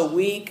feel so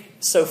weak,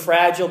 so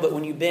fragile, but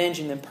when you binge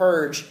and then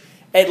purge,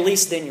 at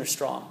least then you're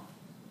strong.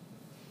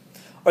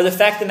 Or the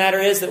fact of the matter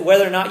is that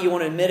whether or not you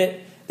want to admit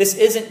it, this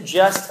isn't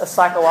just a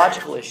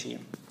psychological issue.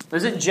 There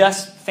isn't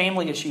just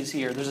family issues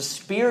here. There's a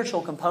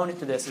spiritual component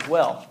to this as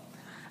well.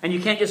 And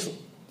you can't just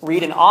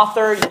read an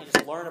author, you can't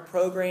just learn a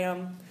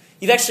program.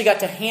 You've actually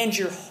got to hand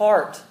your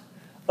heart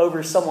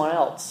over to someone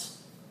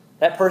else.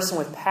 That person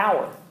with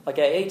power, like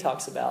AA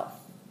talks about.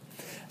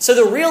 So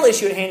the real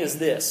issue at hand is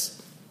this.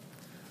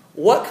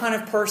 What kind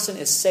of person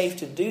is safe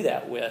to do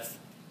that with?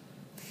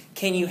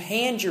 Can you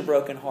hand your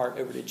broken heart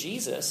over to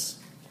Jesus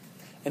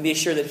and be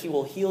assured that He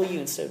will heal you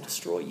instead of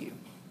destroy you?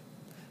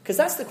 Because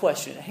that's the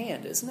question at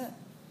hand, isn't it?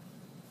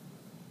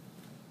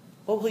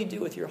 What will He do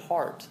with your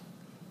heart?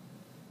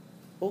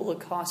 What will it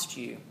cost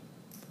you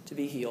to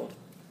be healed?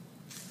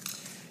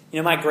 You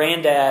know, my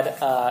granddad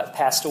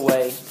passed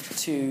away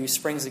 2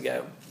 springs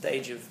ago at the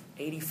age of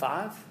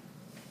 85.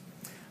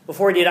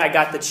 Before he did, I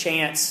got the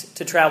chance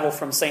to travel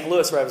from St.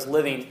 Louis, where I was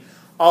living,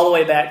 all the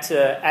way back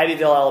to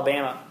Abbeville,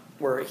 Alabama,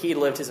 where he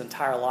lived his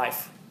entire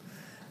life.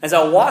 As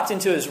I walked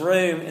into his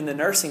room in the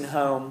nursing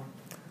home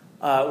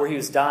where he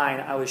was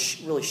dying, I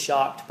was really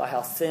shocked by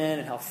how thin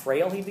and how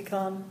frail he'd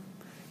become.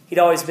 He'd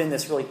always been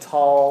this really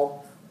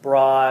tall,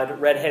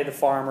 broad, red-headed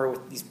farmer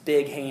with these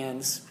big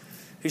hands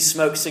who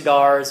smoked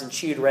cigars and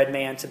chewed Red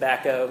Man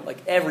tobacco like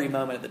every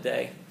moment of the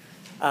day.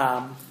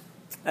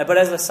 But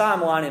as I saw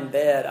him lying in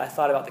bed, I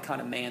thought about the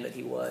kind of man that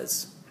he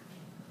was.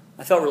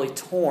 I felt really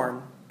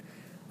torn.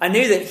 I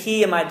knew that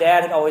he and my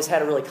dad had always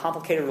had a really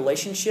complicated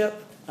relationship.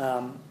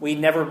 We'd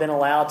never been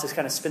allowed to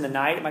kind of spend the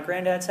night at my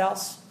granddad's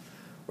house,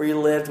 where he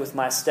lived with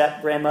my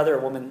step-grandmother,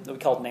 a woman that we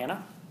called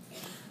Nana.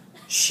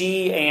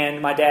 She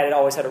and my dad had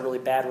always had a really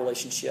bad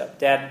relationship.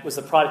 Dad was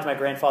the product of my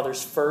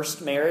grandfather's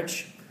first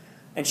marriage,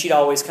 and she'd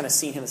always kind of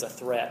seen him as a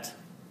threat.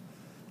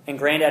 And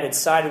Granddad had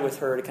sided with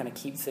her to kind of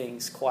keep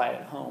things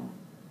quiet at home.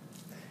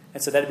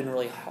 And so that had been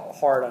really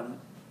hard on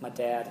my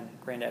dad and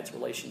Granddad's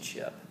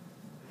relationship.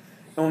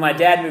 And when my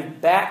dad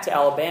moved back to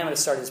Alabama to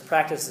start his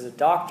practice as a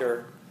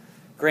doctor,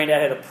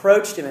 Granddad had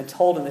approached him and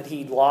told him that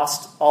he'd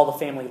lost all the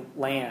family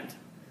land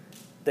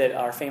that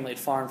our family had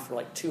farmed for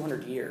like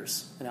 200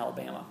 years in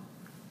Alabama.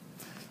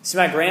 See,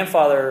 my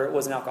grandfather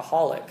was an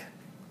alcoholic,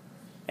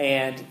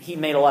 and he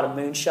made a lot of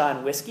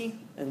moonshine whiskey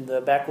in the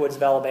backwoods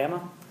of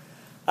Alabama,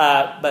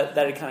 but that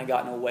had kind of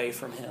gotten away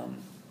from him,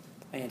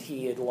 and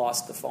he had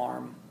lost the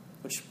farm,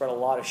 which brought a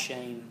lot of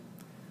shame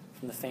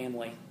from the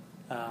family.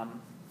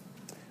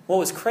 What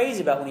was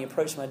crazy about when he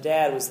approached my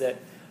dad was that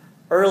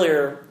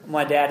earlier,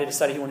 my dad had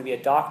decided he wanted to be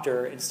a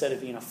doctor instead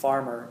of being a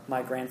farmer.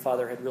 My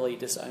grandfather had really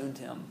disowned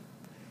him.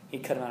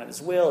 He'd cut him out of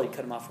his will. He'd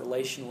cut him off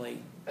relationally.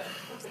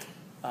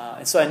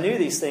 And so I knew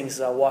these things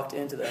as I walked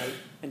into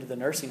the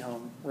nursing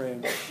home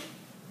room.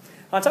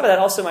 On top of that,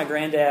 also my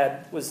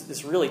granddad was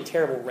this really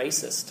terrible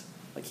racist.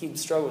 Like, he'd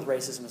struggled with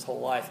racism his whole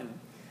life, and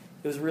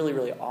it was really,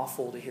 really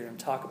awful to hear him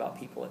talk about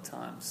people at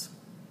times.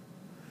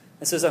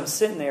 And so as I'm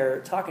sitting there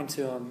talking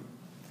to him,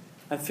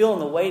 I'm feeling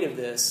the weight of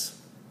this.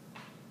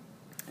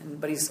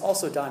 But he's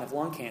also dying of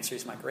lung cancer.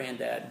 He's my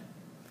granddad.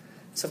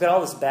 So I've got all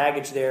this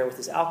baggage there with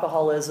his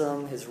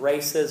alcoholism, his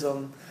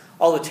racism,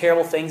 all the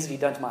terrible things that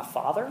he'd done to my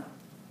father,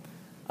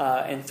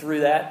 and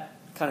through that,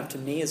 kind of to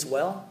me as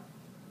well.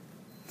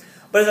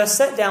 But as I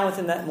sat down with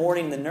him that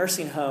morning in the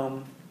nursing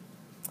home,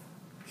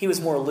 he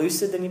was more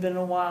lucid than he'd been in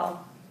a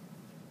while.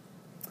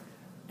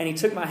 And he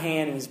took my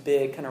hand in his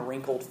big, kind of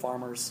wrinkled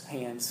farmer's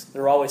hands. They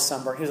were always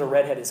sunburnt. He was a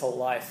redhead his whole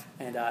life,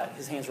 and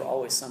his hands were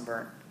always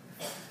sunburnt.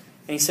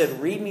 And he said,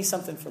 "Read me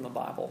something from the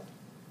Bible.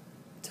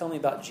 Tell me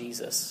about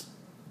Jesus."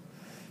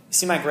 You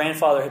see, my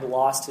grandfather had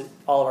lost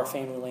all of our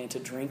family land to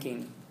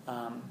drinking.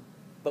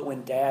 But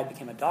when Dad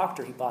became a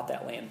doctor, he bought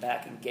that land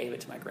back and gave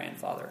it to my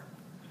grandfather.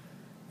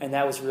 And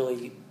that was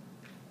really,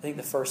 I think,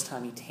 the first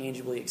time he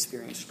tangibly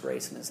experienced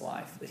grace in his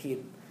life. That he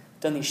had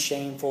done these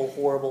shameful,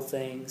 horrible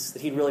things.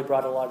 That he'd really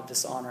brought a lot of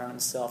dishonor on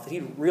himself. That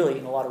he'd really,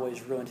 in a lot of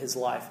ways, ruined his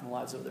life and the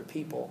lives of other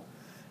people.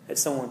 That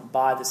someone would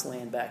buy this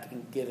land back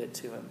and give it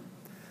to him.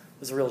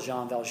 It was a real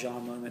Jean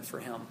Valjean moment for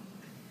him.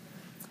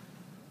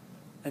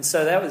 And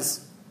so that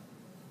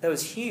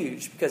was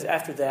huge, because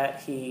after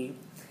that he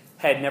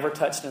had never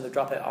touched another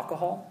drop of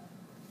alcohol.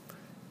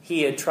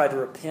 He had tried to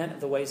repent of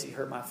the ways he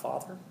hurt my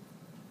father.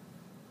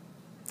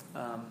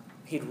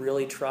 He'd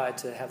really tried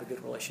to have a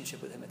good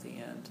relationship with him at the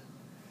end.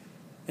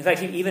 In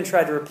fact, he even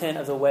tried to repent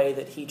of the way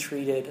that he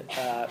treated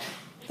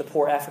the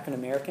poor African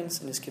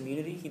Americans in his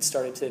community. He'd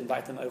started to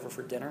invite them over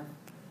for dinner,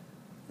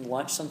 and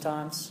lunch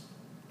sometimes,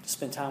 to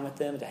spend time with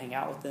them, to hang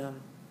out with them.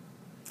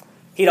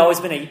 He'd always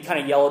been a kind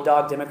of yellow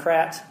dog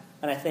Democrat,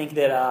 and I think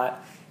that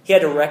he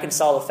had to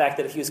reconcile the fact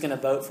that if he was going to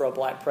vote for a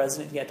black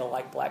president, he had to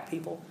like black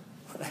people,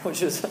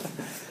 which was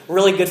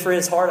really good for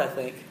his heart, I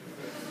think.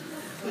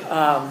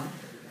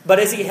 But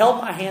as he held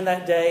my hand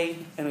that day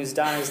and he was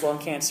dying of his lung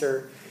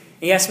cancer,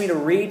 he asked me to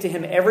read to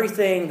him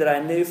everything that I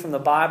knew from the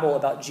Bible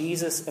about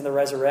Jesus and the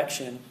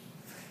resurrection.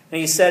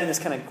 And he said in this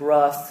kind of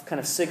gruff, kind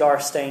of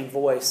cigar-stained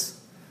voice,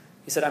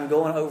 he said, "I'm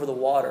going over the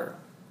water.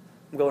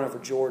 I'm going over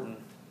Jordan."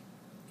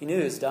 He knew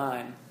he was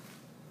dying.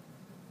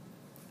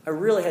 I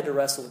really had to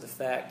wrestle with the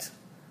fact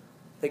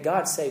that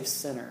God saves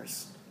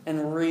sinners,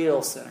 and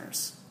real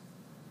sinners.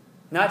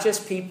 Not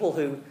just people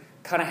who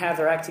kind of have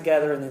their act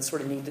together and then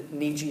sort of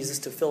need Jesus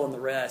to fill in the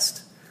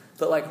rest,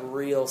 but like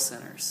real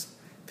sinners.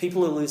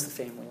 People who lose the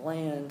family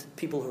land,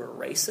 people who are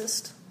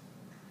racist,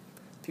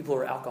 people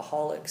who are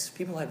alcoholics,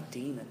 people who have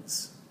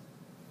demons.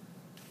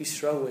 You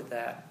struggle with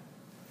that.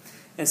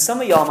 And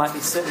some of y'all might be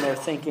sitting there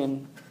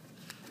thinking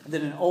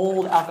that an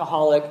old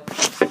alcoholic,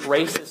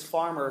 racist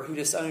farmer who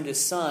disowned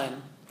his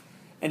son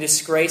and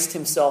disgraced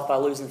himself by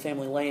losing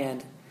family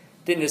land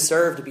didn't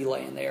deserve to be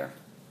laying there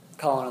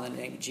calling on the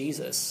name of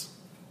Jesus.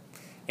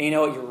 And you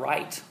know what? You're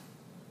right.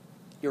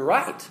 You're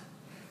right.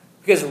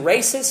 Because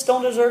racists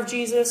don't deserve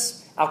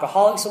Jesus.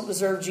 Alcoholics don't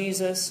deserve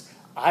Jesus.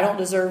 I don't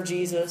deserve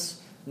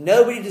Jesus.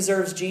 Nobody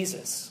deserves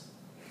Jesus.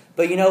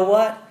 But you know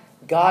what?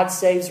 God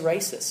saves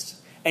racists.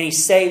 And He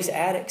saves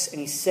addicts. And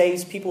He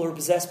saves people who are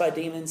possessed by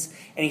demons.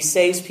 And He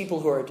saves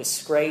people who are a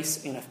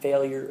disgrace and a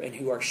failure and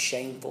who are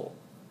shameful.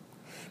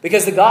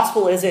 Because the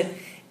gospel isn't,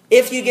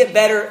 if you get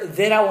better,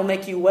 then I will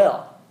make you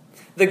well.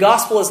 The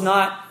gospel is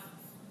not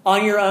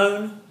on your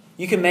own,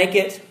 you can make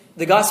it.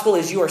 The gospel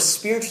is you are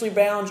spiritually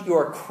bound, you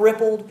are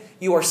crippled,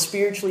 you are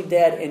spiritually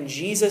dead, and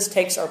Jesus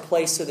takes our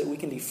place so that we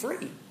can be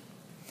free.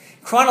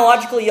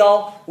 Chronologically,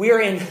 y'all,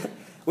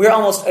 we're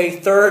almost a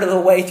third of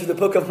the way through the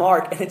book of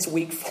Mark, and it's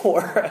week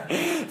 4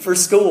 for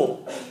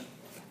school.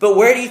 But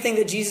where do you think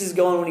that Jesus is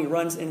going when He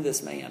runs into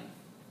this man?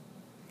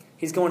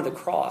 He's going to the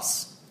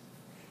cross.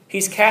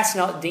 He's casting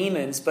out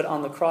demons, but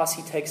on the cross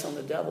He takes on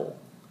the devil.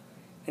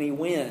 And He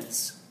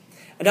wins.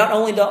 And not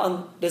only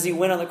does He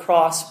win on the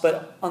cross,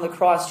 but on the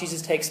cross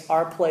Jesus takes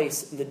our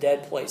place in the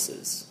dead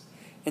places,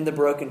 in the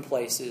broken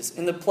places,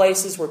 in the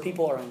places where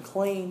people are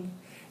unclean,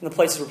 in the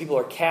places where people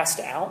are cast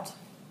out.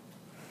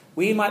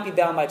 We might be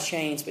bound by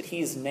chains, but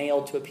He is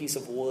nailed to a piece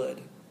of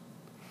wood.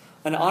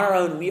 And on our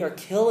own, we are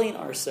killing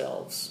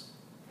ourselves.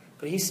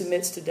 But He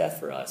submits to death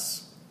for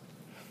us.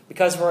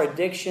 Because of our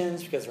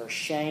addictions, because of our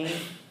shame,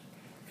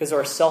 because of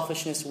our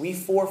selfishness, we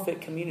forfeit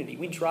community.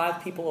 We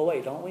drive people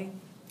away, don't we?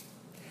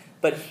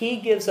 But He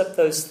gives up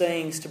those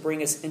things to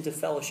bring us into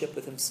fellowship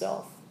with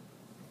Himself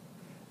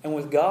and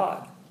with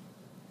God.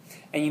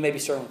 And you may be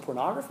struggling with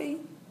pornography.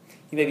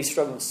 You may be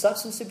struggling with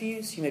substance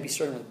abuse. You may be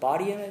struggling with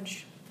body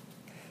image.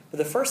 But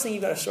the first thing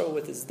you've got to struggle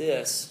with is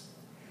this.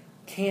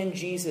 Can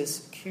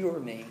Jesus cure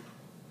me?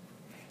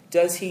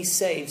 Does He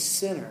save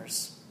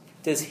sinners?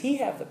 Does He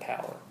have the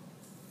power?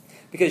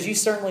 Because you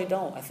certainly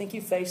don't. I think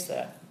you face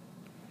that.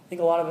 think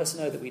a lot of us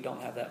know that we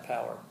don't have that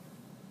power.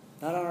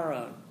 Not on our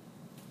own.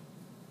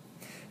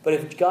 But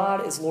if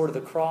God is Lord of the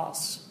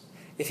cross,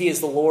 if He is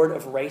the Lord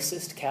of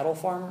racist cattle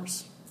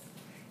farmers,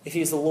 if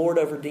He is the Lord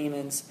over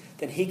demons,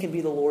 then He can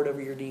be the Lord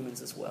over your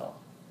demons as well.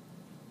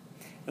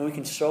 And we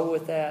can struggle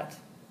with that.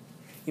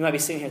 You might be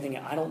sitting here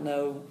thinking, I don't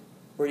know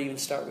where to even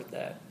start with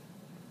that.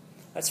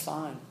 That's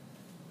fine.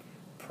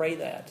 Pray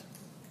that.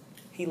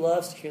 He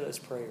loves to hear those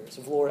prayers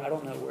of, Lord, I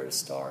don't know where to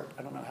start.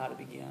 I don't know how to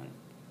begin.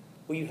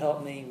 Will you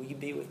help me? Will you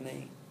be with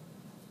me?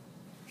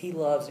 He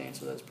loves to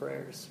answer those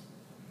prayers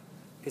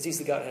because He's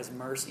the God that has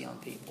mercy on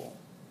people.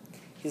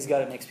 He's the God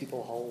that makes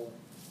people whole.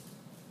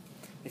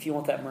 If you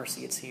want that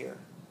mercy, it's here.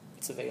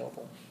 It's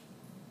available.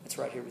 It's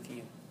right here with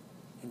you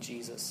in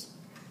Jesus.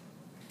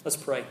 Let's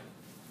pray.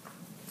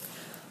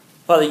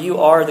 Father, you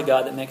are the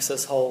God that makes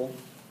us whole.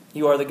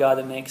 You are the God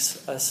that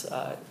makes us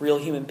real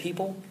human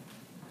people.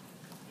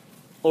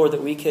 Lord,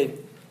 that we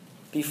could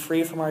be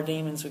free from our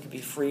demons. We could be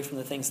free from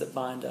the things that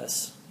bind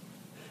us.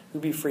 We'd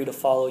be free to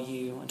follow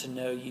you and to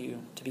know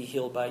you, to be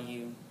healed by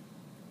you.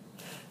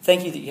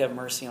 Thank you that you have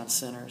mercy on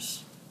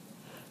sinners.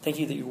 Thank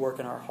you that you work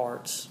in our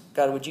hearts.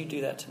 God, would you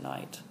do that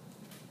tonight?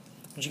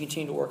 Would you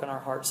continue to work on our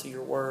hearts through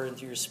your word and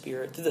through your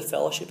spirit, through the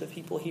fellowship of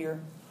people here,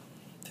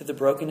 through the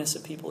brokenness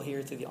of people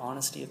here, through the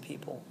honesty of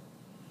people?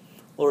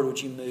 Lord,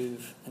 would you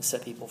move and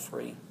set people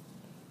free?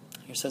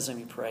 In your son's name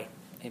we pray.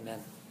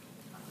 Amen.